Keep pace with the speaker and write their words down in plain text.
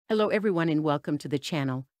Hello everyone and welcome to the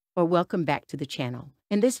channel, or welcome back to the channel.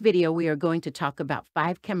 In this video we are going to talk about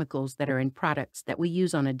 5 chemicals that are in products that we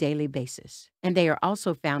use on a daily basis, and they are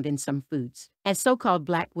also found in some foods. As so-called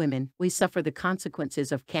Black women, we suffer the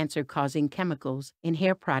consequences of cancer-causing chemicals in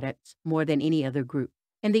hair products more than any other group.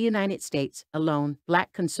 In the United States alone,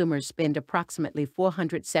 Black consumers spend approximately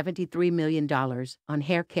 $473 million on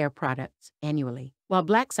hair care products annually. While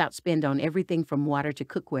Blacks outspend on everything from water to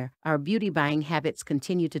cookware, our beauty buying habits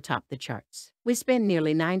continue to top the charts. We spend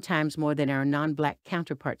nearly 9 times more than our non-Black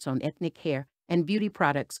counterparts on ethnic hair and beauty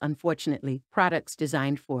products. Unfortunately, products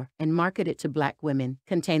designed for and marketed to Black women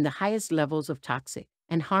contain the highest levels of toxic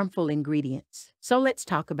and harmful ingredients. So let's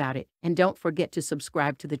talk about it, and don't forget to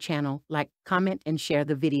subscribe to the channel, like, comment, and share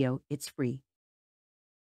the video. It's free.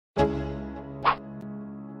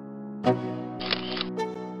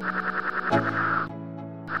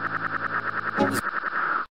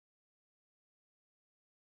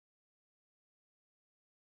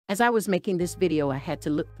 As I was making this video, I had to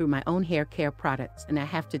look through my own hair care products, and I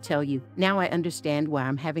have to tell you, now I understand why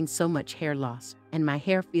I'm having so much hair loss, and my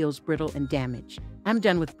hair feels brittle and damaged. I'm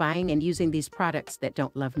done with buying and using these products that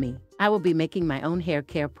don't love me. I will be making my own hair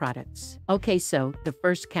care products. Okay, so the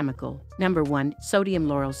first chemical. Number 1, sodium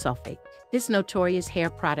lauryl sulfate. This notorious hair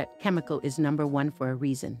product chemical is number 1 for a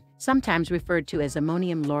reason. Sometimes referred to as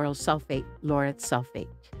ammonium lauryl sulfate, laureth sulfate.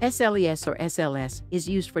 SLES or SLS is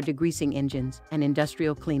used for degreasing engines and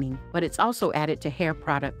industrial cleaning, but it's also added to hair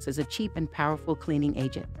products as a cheap and powerful cleaning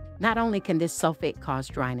agent. Not only can this sulfate cause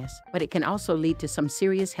dryness, but it can also lead to some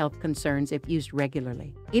serious health concerns if used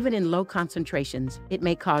regularly. Even in low concentrations, it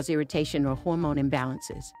may cause irritation or hormone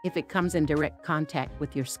imbalances if it comes in direct contact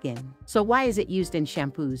with your skin. So why is it used in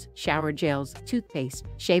shampoos, shower gels, toothpaste,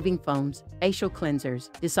 shaving foams, facial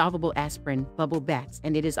cleansers, dissolvable aspirin, bubble baths,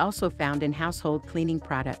 and it is also found in household cleaning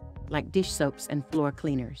products like dish soaps and floor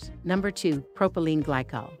cleaners. Number 2, propylene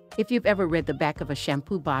glycol. If you've ever read the back of a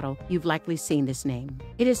shampoo bottle, you've likely seen this name.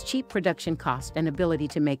 It is cheap production cost and ability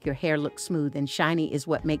to make your hair look smooth and shiny is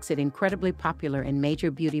what makes it incredibly popular in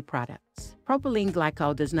major beauty products. Propylene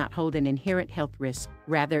glycol does not hold an inherent health risk.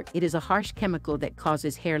 Rather, it is a harsh chemical that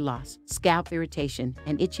causes hair loss, scalp irritation,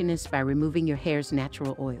 and itchiness by removing your hair's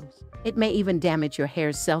natural oils. It may even damage your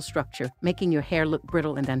hair's cell structure, making your hair look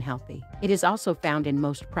brittle and unhealthy. It is also found in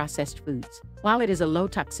most processed foods. While it is a low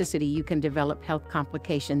toxicity, you can develop health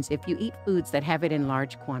complications if you eat foods that have it in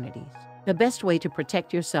large quantities. The best way to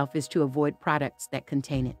protect yourself is to avoid products that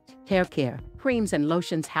contain it. Hair care, creams and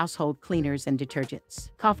lotions, household cleaners and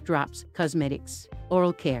detergents, cough drops, cosmetics,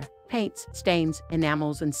 oral care, paints, stains,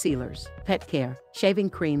 enamels and sealers, pet care,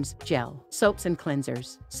 shaving creams, gel, soaps and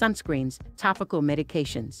cleansers, sunscreens, topical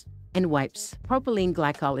medications, and wipes. Propylene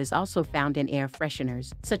glycol is also found in air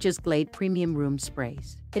fresheners, such as Glade Premium Room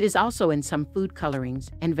Sprays. It is also in some food colorings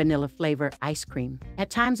and vanilla flavor ice cream. At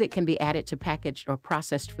times it can be added to packaged or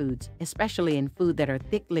processed foods, especially in food that are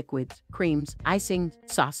thick liquids, creams, icings,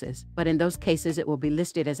 sauces, but in those cases it will be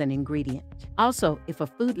listed as an ingredient. Also, if a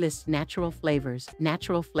food lists natural flavors,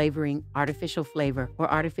 natural flavoring, artificial flavor, or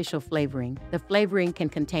artificial flavoring, the flavoring can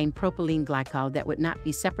contain propylene glycol that would not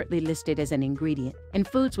be separately listed as an ingredient. In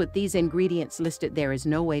foods with these ingredients listed, there is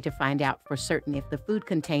no way to find out for certain if the food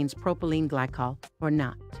contains propylene glycol or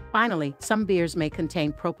not. Finally, some beers may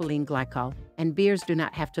contain propylene glycol, and beers do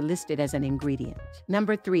not have to list it as an ingredient.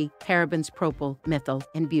 Number 3, parabens, propyl, methyl,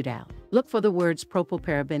 and butyl. Look for the words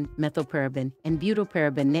propylparaben, methylparaben, and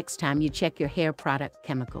butylparaben next time you check your hair product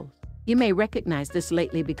chemicals. You may recognize this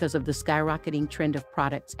lately because of the skyrocketing trend of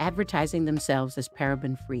products advertising themselves as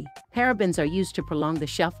paraben-free. Parabens are used to prolong the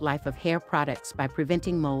shelf life of hair products by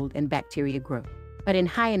preventing mold and bacteria growth. But in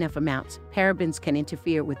high enough amounts, parabens can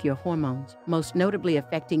interfere with your hormones, most notably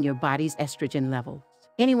affecting your body's estrogen levels.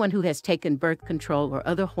 Anyone who has taken birth control or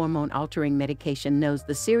other hormone-altering medication knows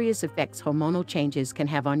the serious effects hormonal changes can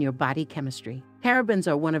have on your body chemistry. Parabens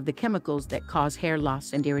are one of the chemicals that cause hair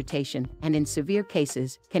loss and irritation, and in severe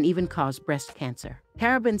cases, can even cause breast cancer.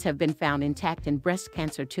 Parabens have been found intact in breast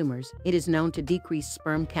cancer tumors. It is known to decrease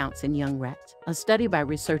sperm counts in young rats. A study by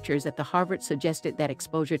researchers at the Harvard suggested that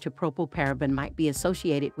exposure to propylparaben might be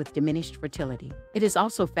associated with diminished fertility. It is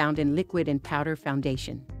also found in liquid and powder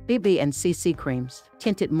foundation, BB and CC creams,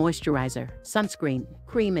 tinted moisturizer, sunscreen,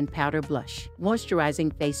 cream and powder blush,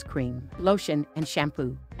 moisturizing face cream, lotion, and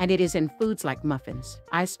shampoo. And it is in foods like muffins,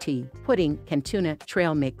 iced tea, pudding, cantuna,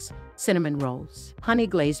 trail mix, cinnamon rolls, honey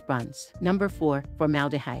glazed buns. Number 4,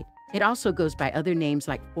 formaldehyde. It also goes by other names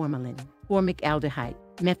like formalin, formic aldehyde,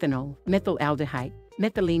 methanol, methylaldehyde,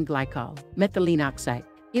 methylene glycol, methylene oxide.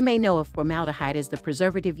 You may know of formaldehyde as the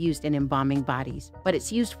preservative used in embalming bodies, but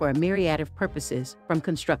it's used for a myriad of purposes, from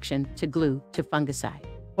construction to glue to fungicide.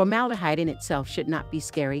 Formaldehyde in itself should not be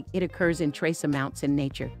scary. It occurs in trace amounts in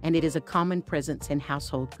nature, and it is a common presence in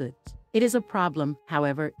household goods. It is a problem,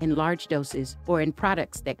 however, in large doses or in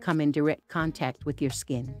products that come in direct contact with your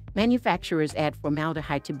skin. Manufacturers add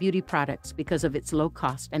formaldehyde to beauty products because of its low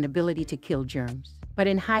cost and ability to kill germs. But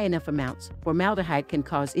in high enough amounts, formaldehyde can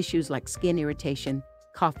cause issues like skin irritation,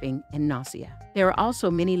 coughing, and nausea. There are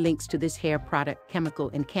also many links to this hair product chemical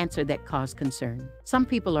in cancer that cause concern. Some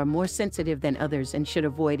people are more sensitive than others and should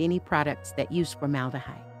avoid any products that use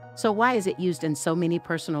formaldehyde. So why is it used in so many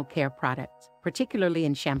personal care products, particularly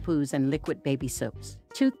in shampoos and liquid baby soaps,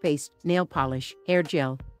 toothpaste, nail polish, hair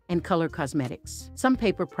gel, and color cosmetics? Some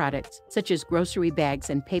paper products, such as grocery bags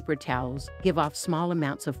and paper towels, give off small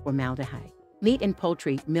amounts of formaldehyde. Meat and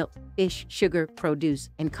poultry, milk, fish, sugar,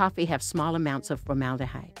 produce, and coffee have small amounts of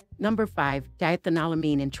formaldehyde. Number 5,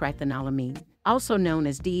 diethanolamine and trithanolamine, also known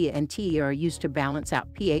as DE and TE, are used to balance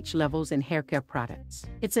out pH levels in hair care products.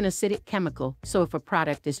 It's an acidic chemical, so if a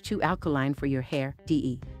product is too alkaline for your hair,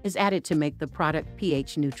 DE is added to make the product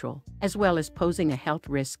pH neutral, as well as posing a health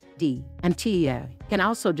risk. D and TE can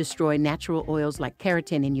also destroy natural oils like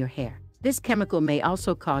keratin in your hair. This chemical may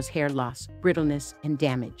also cause hair loss, brittleness, and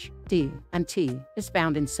damage. D and T is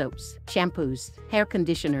found in soaps, shampoos, hair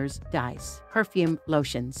conditioners, dyes, perfume,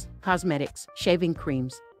 lotions, cosmetics, shaving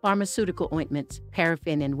creams, pharmaceutical ointments,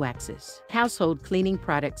 paraffin, and waxes. Household cleaning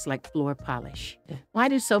products like floor polish. Why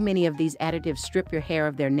do so many of these additives strip your hair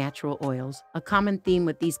of their natural oils? A common theme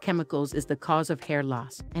with these chemicals is the cause of hair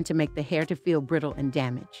loss and to make the hair to feel brittle and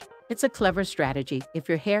damaged. It's a clever strategy. If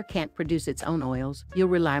your hair can't produce its own oils, you'll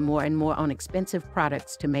rely more and more on expensive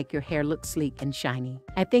products to make your hair look sleek and shiny.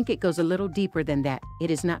 I think it goes a little deeper than that. It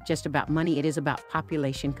is not just about money, it is about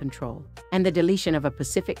population control and the deletion of a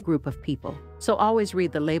specific group of people. So always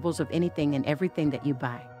read the labels of anything and everything that you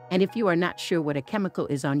buy. And if you are not sure what a chemical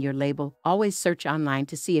is on your label, always search online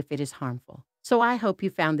to see if it is harmful. So I hope you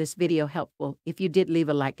found this video helpful. If you did, leave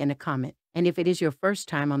a like and a comment. And if it is your first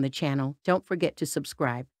time on the channel, don't forget to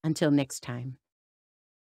subscribe. Until next time.